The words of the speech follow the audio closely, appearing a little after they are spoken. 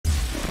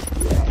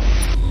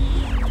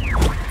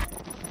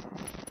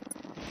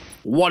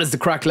What is the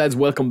crack, lads?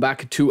 Welcome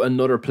back to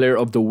another Player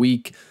of the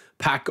Week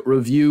pack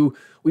review.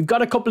 We've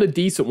got a couple of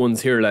decent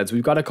ones here, lads.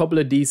 We've got a couple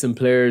of decent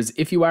players.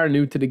 If you are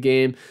new to the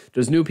game,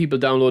 there's new people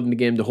downloading the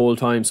game the whole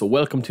time, so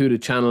welcome to the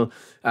channel.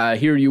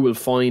 Here you will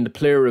find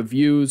player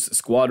reviews,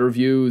 squad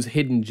reviews,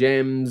 hidden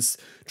gems,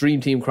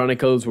 Dream Team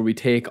Chronicles, where we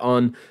take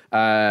on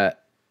the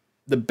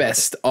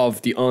best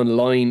of the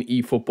online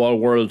eFootball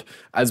world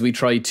as we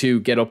try to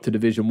get up to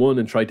Division 1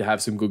 and try to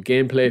have some good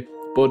gameplay.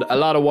 But a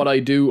lot of what I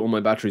do, oh,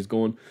 my battery's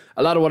going.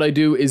 A lot of what I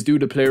do is do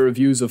the player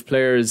reviews of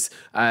players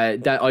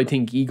that I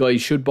think you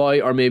guys should buy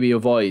or maybe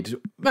avoid.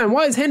 Man,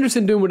 what is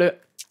Henderson doing with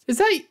it? Is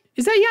that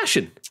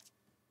Yashin?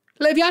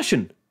 Lev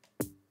Yashin?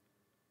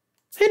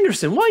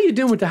 Henderson, what are you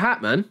doing with the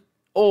hat, man?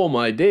 Oh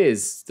my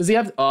days. Does he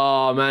have...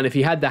 Oh man, if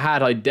he had the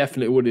hat, I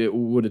definitely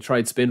would have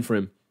tried spin for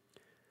him.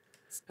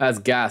 That's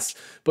gas.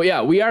 But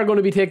yeah, we are going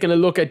to be taking a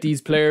look at these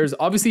players.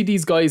 Obviously,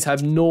 these guys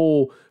have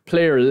no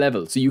player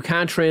level, so you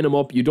can't train them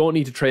up. You don't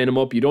need to train them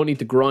up. You don't need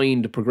to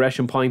grind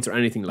progression points or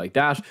anything like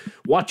that.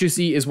 What you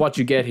see is what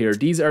you get here.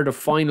 These are the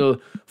final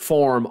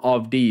form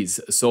of these.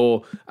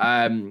 So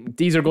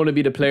these are going to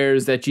be the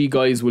players that you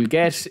guys will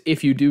get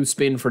if you do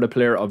spin for the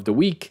Player of the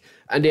Week.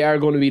 And they are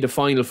going to be the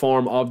final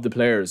form of the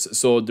players.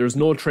 So there's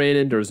no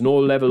training, there's no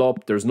level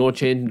up, there's no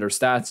changing their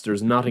stats,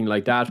 there's nothing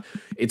like that.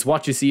 It's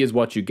what you see is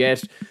what you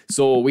get.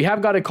 So we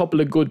have got a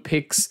couple of good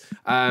picks.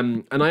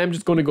 And I am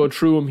just going to go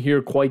through them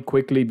here quite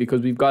quickly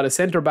because we've got a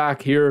centre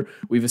back here,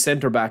 we have a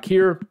centre back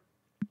here,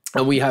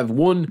 and we have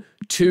 1,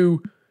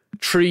 2,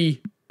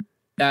 3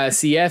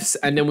 CFs,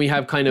 and then we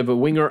have kind of a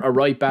winger, a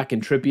right back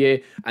in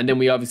Trippier, and then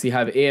we obviously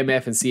have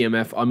AMF and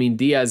CMF. I mean,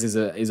 Diaz is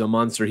a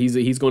monster.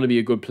 He's going to be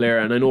a good player,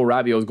 and I know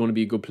Rabiot is going to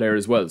be a good player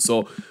as well.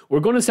 So we're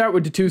going to start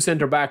with the two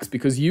centre backs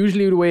because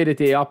usually the way that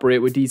they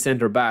operate with these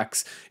centre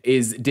backs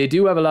is they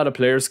do have a lot of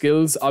player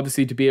skills,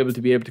 obviously to be able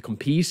to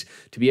compete,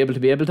 to be able to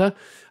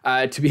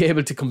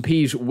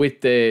compete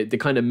with the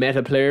kind of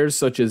meta players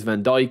such as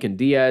Van Dijk and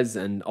Diaz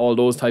and all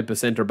those type of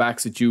centre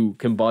backs that you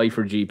can buy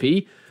for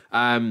GP.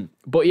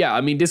 But yeah,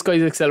 I mean, this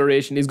guy's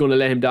acceleration is going to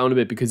let him down a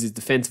bit because his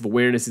defensive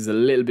awareness is a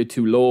little bit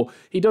too low.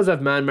 He does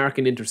have man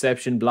marking,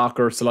 interception,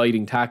 blocker,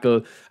 sliding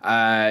tackle.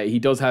 He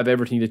does have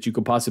everything that you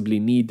could possibly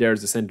need there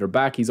as a centre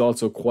back. He's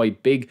also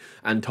quite big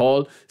and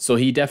tall, so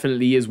he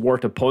definitely is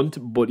worth a punt.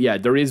 But yeah,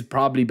 there is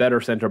probably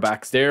better centre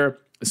backs there.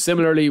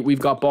 Similarly, we've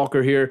got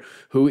Balker here,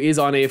 who is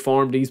on A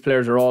form. These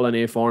players are all on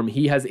A form.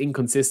 He has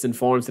inconsistent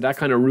form, so that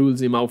kind of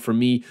rules him out for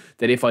me,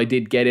 that if I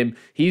did get him,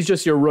 he's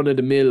just your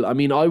run-of-the-mill. I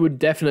mean, I would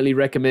definitely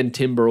recommend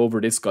Timber over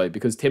this guy,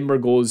 because Timber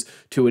goes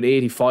to an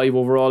 85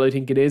 overall, I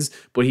think it is,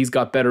 but he's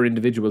got better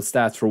individual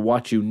stats for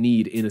what you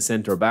need in a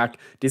centre-back.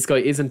 This guy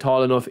isn't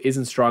tall enough,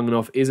 isn't strong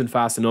enough, isn't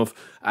fast enough,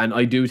 and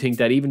I do think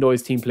that even though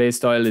his team play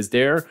style is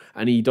there,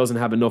 and he doesn't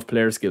have enough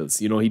player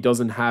skills, you know, he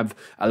doesn't have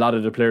a lot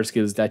of the player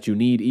skills that you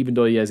need, even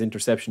though he has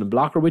interception and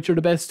blocker, which are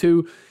the best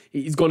two,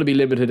 he's going to be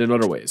limited in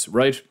other ways,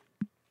 right?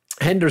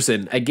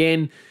 Henderson,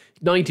 again,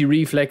 90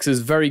 reflexes,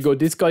 very good.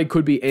 This guy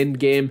could be end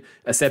game,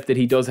 except that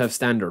he does have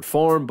standard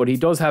form, but he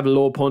does have a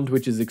low punt,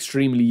 which is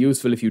extremely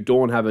useful if you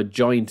don't have a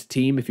giant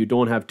team, if you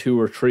don't have 2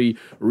 or 3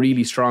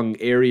 really strong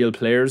aerial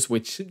players,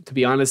 which, to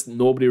be honest,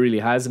 nobody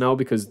really has now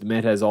because the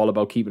meta is all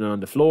about keeping it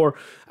on the floor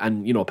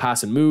and, you know,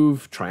 pass and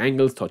move,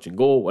 triangles, touch and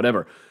go,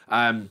 whatever.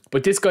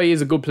 But this guy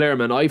is a good player,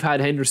 man. I've had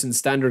Henderson's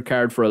standard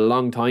card for a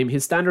long time.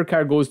 His standard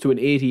card goes to an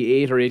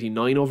 88 or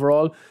 89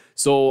 overall.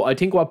 So I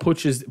think what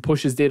pushes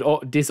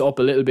this up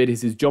a little bit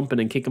is his jumping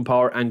and kicking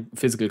power and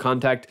physical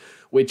contact,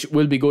 which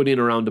will be good in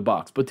around the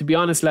box. But to be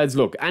honest, lads,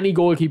 look, any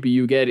goalkeeper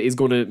you get is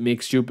going to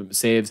make stupid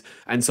saves,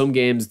 and some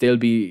games they'll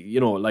be, you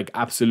know, like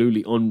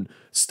absolutely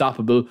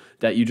unstoppable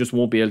that you just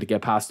won't be able to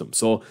get past them.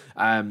 So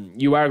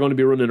you are going to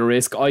be running a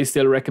risk. I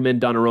still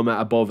recommend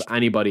Donnarumma above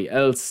anybody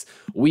else.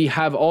 We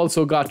have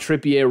also got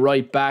Trippier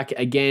right back.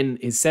 Again,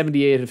 his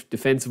 78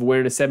 defensive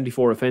awareness,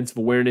 74 offensive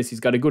awareness.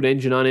 He's got a good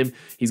engine on him.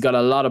 He's got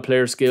a lot of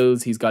player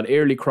skills. He's got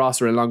early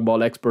crosser and long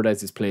ball expert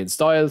as his playing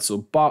style.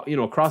 So, you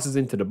know, crosses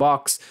into the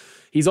box.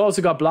 He's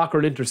also got blocker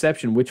and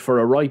interception, which for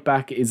a right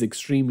back is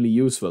extremely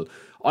useful.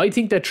 I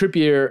think that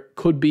Trippier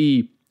could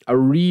be a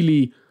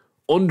really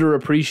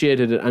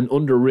underappreciated and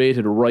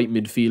underrated right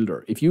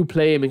midfielder. If you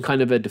play him in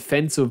kind of a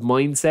defensive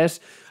mindset,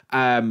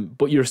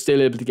 but you're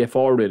still able to get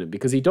forward with him,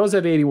 because he does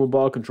have 81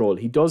 ball control.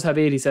 He does have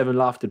 87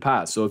 lofted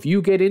pass. So if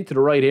you get into the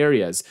right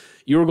areas,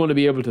 you're going to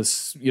be able to,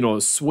 you know,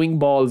 swing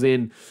balls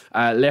in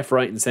left,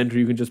 right, and centre.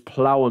 You can just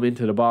plow them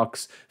into the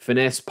box,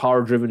 finesse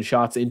power-driven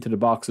shots into the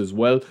box as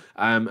well.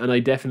 And I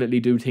definitely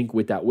do think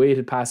with that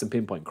weighted pass and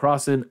pinpoint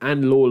crossing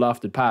and low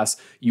lofted pass,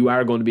 you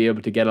are going to be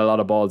able to get a lot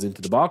of balls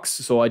into the box.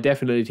 So I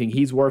definitely think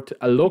he's worth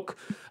a look.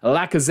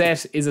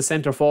 Lacazette is a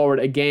centre forward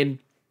again.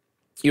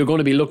 You're going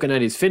to be looking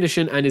at his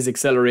finishing and his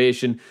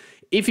acceleration.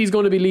 If he's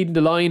going to be leading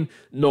the line,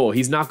 no,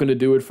 he's not going to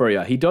do it for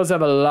you. He does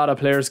have a lot of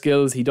player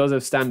skills. He does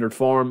have standard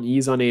form.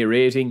 He's on A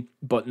rating.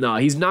 But no,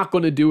 he's not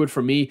going to do it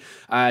for me.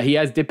 He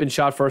has dip and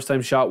shot, first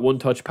time shot, one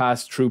touch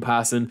pass, true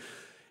passing.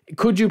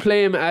 Could you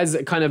play him as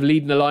kind of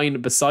leading the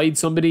line beside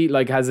somebody,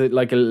 like has it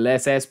like a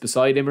SS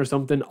beside him or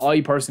something?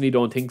 I personally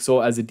don't think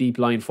so. As a deep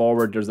line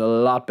forward, there's a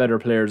lot better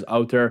players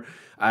out there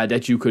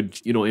that you could,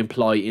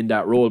 employ in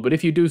that role. But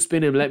if you do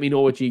spin him, let me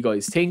know what you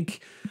guys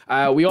think.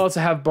 We also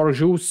have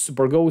Burgos.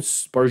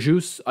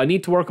 I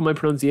need to work on my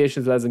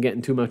pronunciations as I'm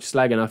getting too much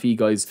slagging off you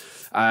guys.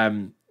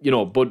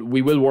 But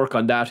we will work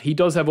on that. He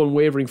does have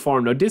unwavering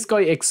form. Now, this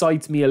guy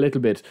excites me a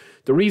little bit.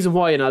 The reason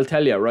why, and I'll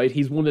tell you, right,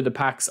 he's one of the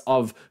picks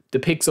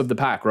of the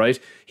pack, right?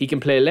 He can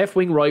play left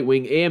wing, right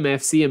wing,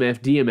 AMF, CMF,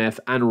 DMF,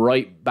 and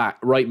right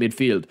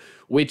midfield,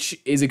 which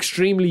is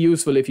extremely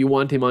useful if you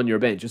want him on your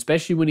bench,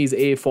 especially when he's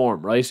A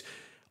form, right?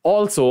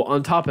 Also,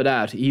 on top of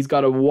that, he's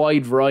got a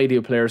wide variety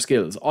of player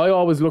skills. I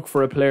always look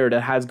for a player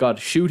that has got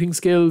shooting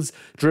skills,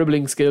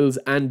 dribbling skills,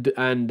 and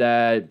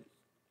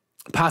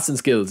passing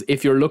skills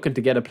if you're looking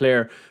to get a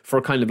player for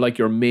kind of like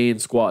your main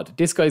squad.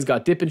 This guy's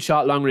got dip and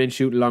shot, long range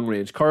shooting, long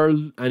range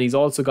curl, and he's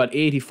also got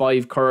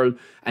 85 curl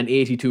and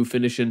 82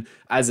 finishing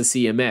as a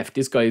CMF.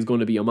 This guy is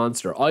going to be a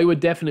monster. I would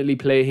definitely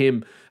play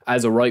him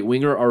as a right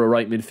winger or a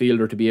right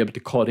midfielder to be able to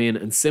cut in,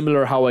 and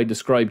similar how I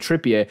described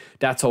Trippier,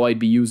 that's how I'd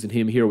be using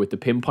him here with the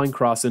pinpoint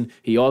crossing.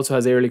 He also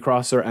has early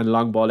crosser and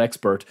long ball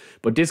expert,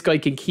 but this guy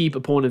can keep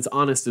opponents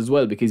honest as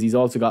well because he's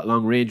also got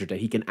long ranger that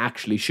he can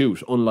actually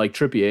shoot. Unlike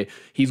Trippier,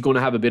 he's going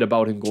to have a bit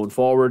about him going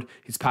forward.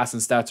 His passing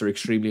stats are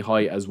extremely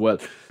high as well.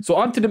 So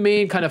on to the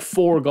main kind of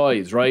four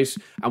guys, right?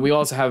 And we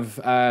also have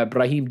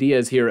Brahim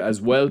Diaz here as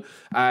well.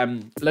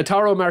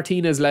 Lautaro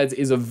Martinez, lads,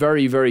 is a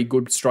very, very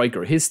good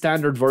striker. His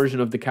standard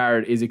version of the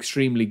card is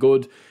extremely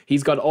good.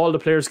 He's got all the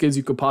player skills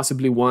you could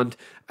possibly want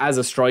as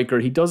a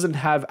striker. He doesn't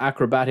have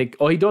acrobatic...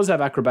 Oh, he does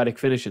have acrobatic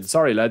finishing.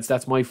 Sorry, lads,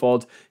 that's my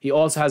fault. He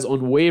also has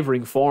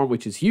unwavering form,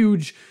 which is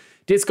huge.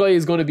 This guy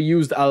is going to be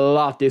used a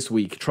lot this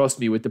week, trust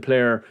me, with the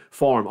player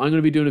form. I'm going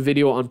to be doing a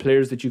video on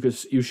players that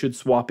you should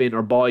swap in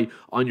or buy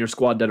on your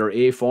squad that are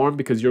A form,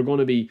 because you're going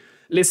to be...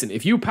 Listen,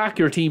 if you pack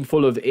your team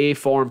full of A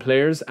form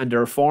players and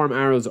their form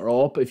arrows are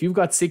up, if you've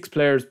got 6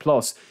 players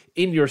plus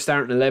in your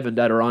starting 11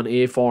 that are on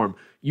A form,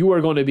 you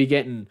are going to be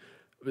getting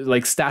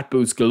like stat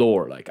boost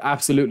galore, like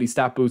absolutely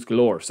stat boost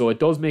galore. So it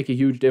does make a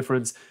huge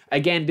difference.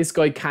 Again, this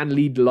guy can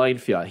lead the line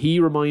for you. He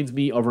reminds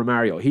me of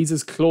Romario. He's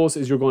as close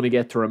as you're going to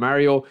get to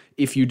Romario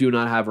if you do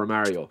not have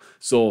Romario.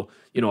 So,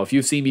 if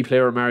you've seen me play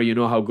Romario, you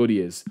know how good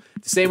he is.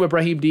 The same with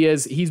Brahim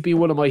Diaz. He's been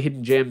one of my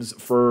hidden gems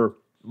for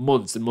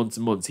months and months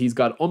and months. He's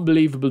got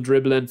unbelievable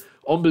dribbling,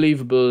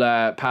 unbelievable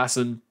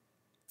passing.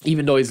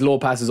 Even though his low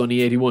pass is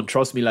only 81,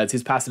 trust me, lads,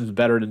 his passing is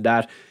better than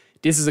that.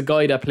 This is a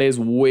guy that plays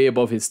way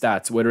above his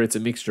stats, whether it's a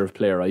mixture of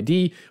player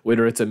ID,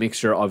 whether it's a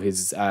mixture of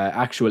his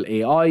actual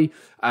AI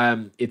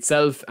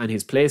itself and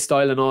his play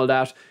style and all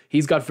that.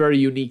 He's got very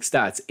unique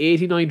stats.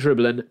 89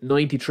 dribbling,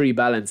 93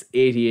 balance,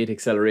 88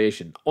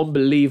 acceleration.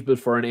 Unbelievable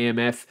for an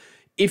AMF.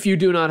 If you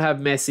do not have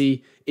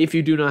Messi, if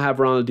you do not have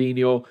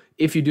Ronaldinho,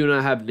 if you do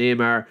not have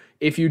Neymar,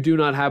 if you do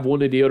not have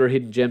one of the other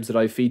hidden gems that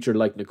I featured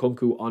like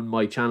Nkunku on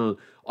my channel,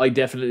 I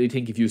definitely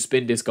think if you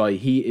spin this guy,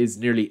 he is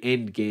nearly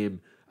end game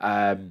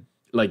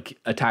like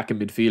attacking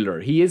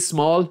midfielder. He is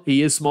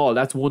small,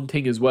 that's one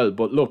thing as well.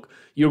 But look,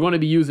 you're going to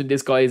be using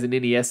this guy as an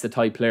Iniesta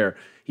type player.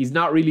 He's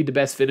not really the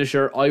best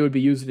finisher. I would be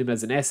using him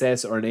as an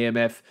SS or an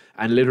AMF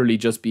and literally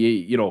just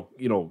be,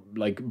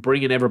 like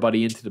bringing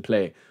everybody into the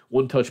play.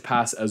 One touch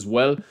pass as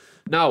well.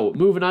 Now,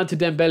 moving on to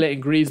Dembele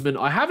and Griezmann.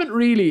 I haven't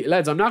really,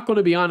 lads, I'm not going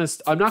to be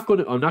honest. I'm not going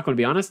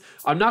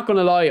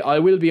to lie. I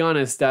will be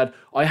honest that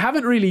I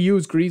haven't really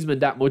used Griezmann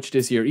that much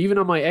this year. Even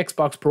on my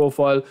Xbox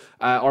profile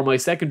or my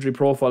secondary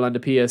profile on the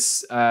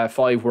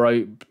PS5 where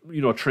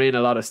I, train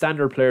a lot of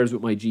standard players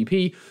with my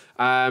GP.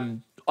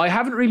 I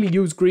haven't really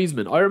used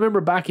Griezmann. I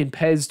remember back in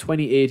PES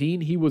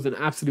 2018, he was an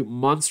absolute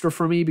monster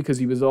for me because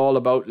he was all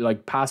about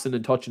like passing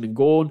and touching and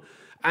going.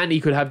 And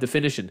he could have the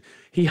finishing.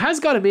 He has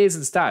got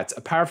amazing stats,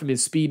 apart from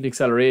his speed and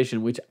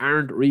acceleration, which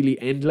aren't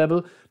really end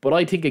level. But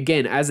I think,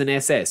 again, as an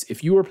SS,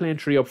 if you were playing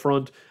 3 up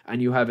front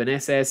and you have an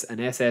SS, and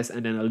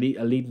then a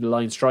leading the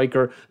line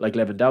striker like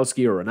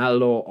Lewandowski or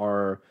Ronaldo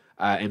or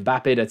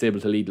Mbappe that's able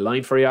to lead the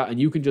line for you, and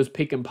you can just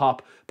pick and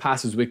pop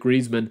passes with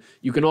Griezmann.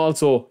 You can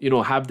also,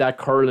 have that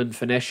curl and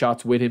finesse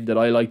shots with him that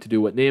I like to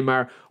do with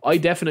Neymar. I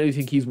definitely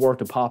think he's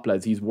worth a pop,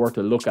 lads. He's worth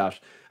a look at.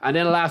 And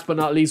then last but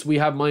not least, we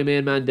have my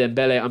main man,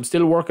 Dembele. I'm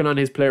still working on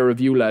his player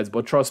review, lads,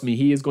 but trust me,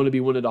 he is going to be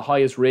one of the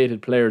highest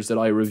rated players that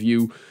I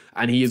review,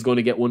 and he is going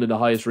to get one of the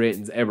highest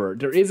ratings ever.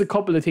 There is a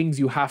couple of things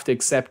you have to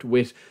accept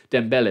with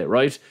Dembele,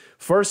 right?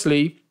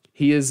 Firstly,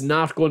 he is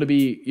not going to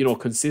be,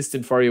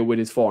 consistent for you with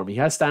his form. He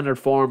has standard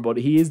form, but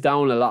he is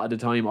down a lot of the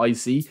time, I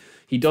see.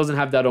 He doesn't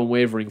have that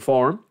unwavering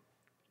form,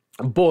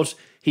 but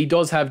he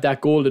does have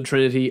that golden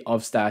trinity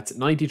of stats.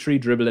 93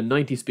 dribbling,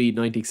 90 speed,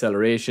 90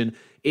 acceleration,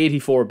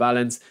 84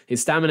 balance.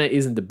 His stamina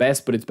isn't the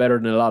best, but it's better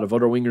than a lot of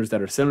other wingers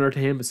that are similar to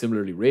him,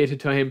 similarly rated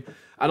to him.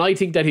 And I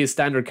think that his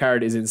standard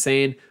card is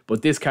insane,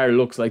 but this card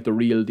looks like the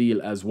real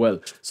deal as well.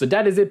 So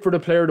that is it for the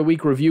Player of the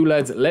Week review,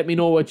 lads. Let me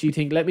know what you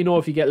think. Let me know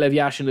if you get Lev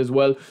Yashin as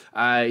well.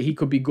 He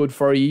could be good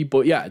for you.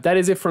 But yeah, that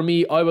is it for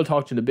me. I will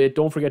talk to you in a bit.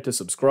 Don't forget to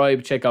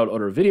subscribe. Check out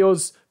other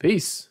videos.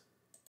 Peace.